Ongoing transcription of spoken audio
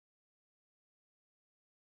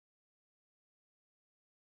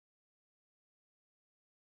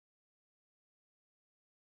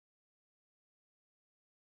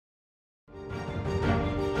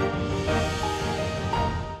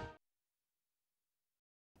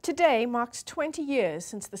Today marks 20 years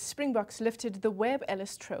since the Springboks lifted the Webb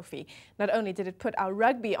Ellis Trophy. Not only did it put our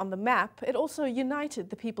rugby on the map, it also united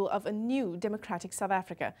the people of a new democratic South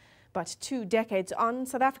Africa. But 2 decades on,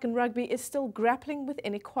 South African rugby is still grappling with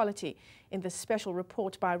inequality. In this special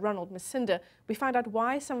report by Ronald Masinda, we find out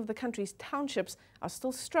why some of the country's townships are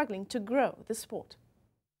still struggling to grow the sport.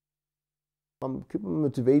 I'm keep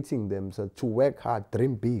motivating them to work hard,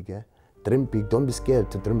 dream big. Dream big, don't be scared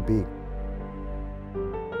to dream big.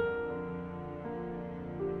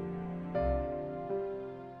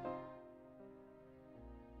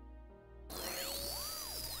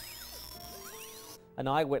 An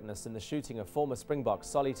eyewitness in the shooting of former Springbok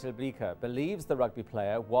Solly Teblika believes the rugby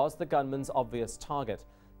player was the gunman's obvious target.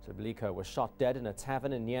 Teblika was shot dead in a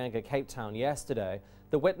tavern in Nyanga, Cape Town yesterday.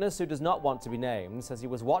 The witness, who does not want to be named, says he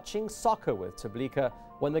was watching soccer with Teblika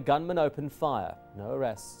when the gunman opened fire. No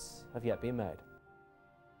arrests have yet been made.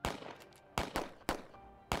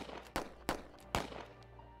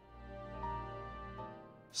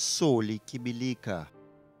 Solly Teblika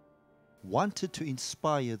wanted to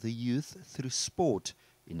inspire the youth through sport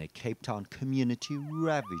in a Cape Town community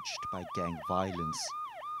ravaged by gang violence.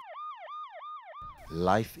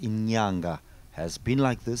 Life in Nyanga has been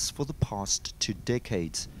like this for the past 2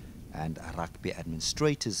 decades, and rugby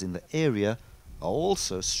administrators in the area are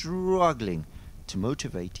also struggling to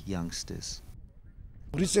motivate youngsters.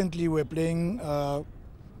 Recently we're playing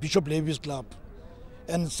Bishop Levy's club,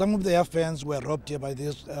 and some of their fans were robbed here by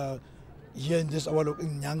this here in this our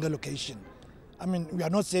in Nyanga location. I mean, we are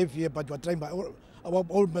not safe here, but we are trying by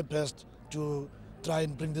our best to try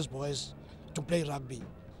and bring these boys to play rugby.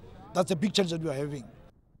 That's a big challenge that we are having.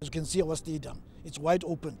 As you can see, our stadium, it's wide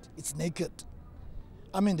open, it's naked.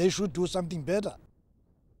 I mean, they should do something better.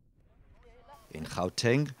 In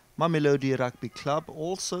Gauteng, Mamelodi Rugby Club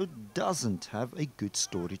also doesn't have a good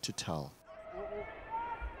story to tell.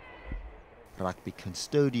 Rugby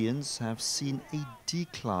custodians have seen a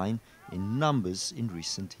decline in numbers in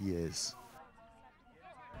recent years.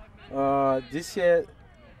 This year,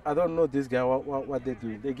 I don't know this guy what they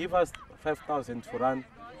do. They give us 5,000 to run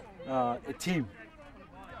a team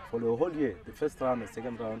for the whole year. The first round, the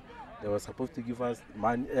second round, they were supposed to give us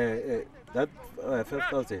money, that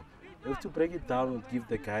 5,000. We have to break it down and give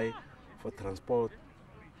the guy for transport,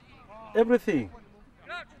 everything.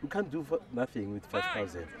 We can't do nothing with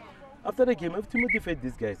 5,000. After the game, we have to motivate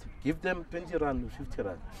these guys. Give them 20 rand or 50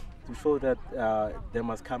 rand to show that they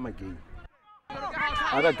must come again.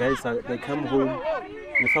 Other guys, they come home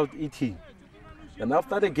without eating. And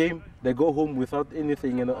after the game, they go home without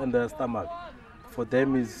anything in their stomach. For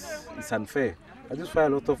them, it's unfair. And that's why a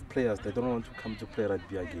lot of players, they don't want to come to play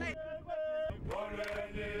rugby again.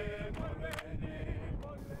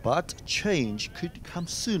 But change could come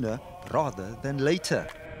sooner rather than later,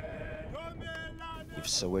 if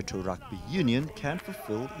Soweto Rugby Union can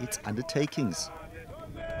fulfill its undertakings.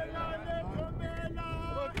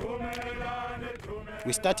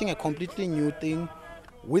 We're starting a completely new thing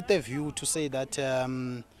with a view to say that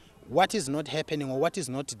what is not happening or what is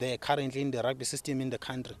not there currently in the rugby system in the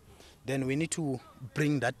country, then we need to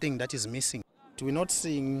bring that thing that is missing. We're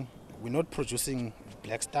not producing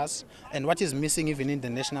black stars, and what is missing even in the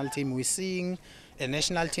national team, we're seeing a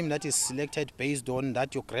national team that is selected based on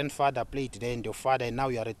that your grandfather played there and your father, and now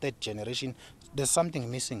you are a 3rd generation. There's something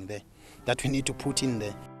missing there that we need to put in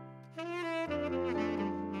there.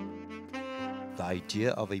 The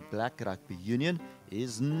idea of a black rugby union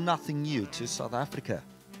is nothing new to South Africa.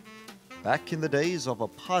 Back in the days of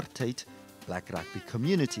apartheid, black rugby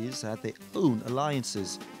communities had their own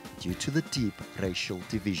alliances due to the deep racial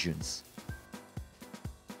divisions.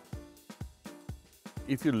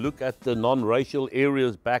 If you look at the non-racial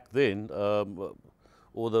areas back then,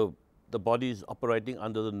 or the bodies operating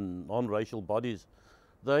under the non-racial bodies,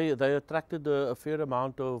 they attracted a fair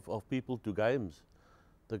amount of people to games.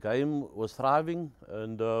 The game was thriving,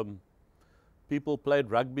 and people played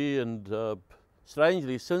rugby, and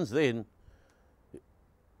strangely, since then,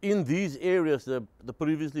 in these areas, the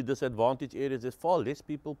previously disadvantaged areas, there's far less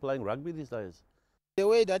people playing rugby these days. The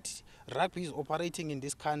way that rugby is operating in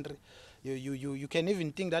this country, you can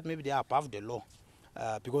even think that maybe they are above the law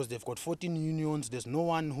because they've got 14 unions. There's no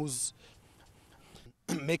one who's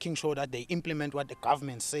making sure that they implement what the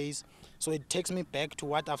government says. So it takes me back to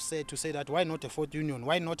what I've said, to say that why not a 4th union?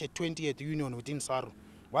 Why not a 20th union within SARU?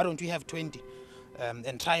 Why don't we have 20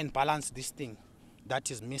 and try and balance this thing that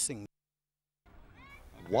is missing?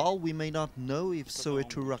 While we may not know if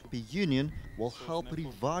Soweto Rugby Union will help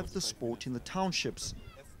revive the sport in the townships,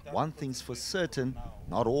 one thing's for certain,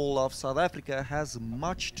 not all of South Africa has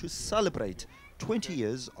much to celebrate 20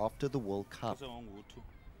 years after the World Cup.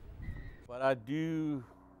 But I do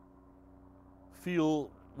feel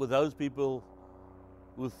with those people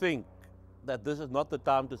who think that this is not the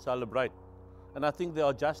time to celebrate. And I think they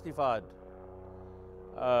are justified.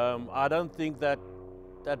 I don't think that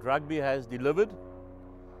rugby has delivered.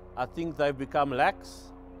 I think they've become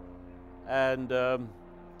lax. And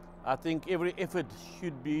I think every effort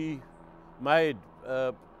should be made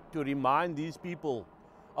to remind these people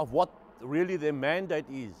of what really their mandate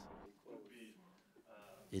is.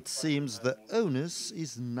 It seems the onus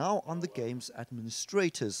is now on the game's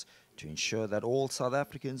administrators to ensure that all South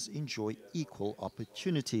Africans enjoy equal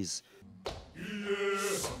opportunities.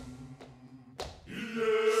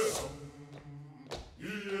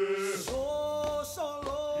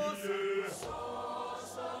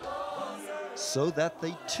 So that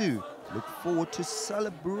they too look forward to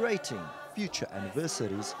celebrating future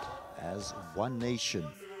anniversaries as one nation.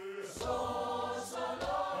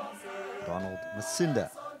 Donald Masinda,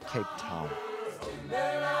 Cape Town.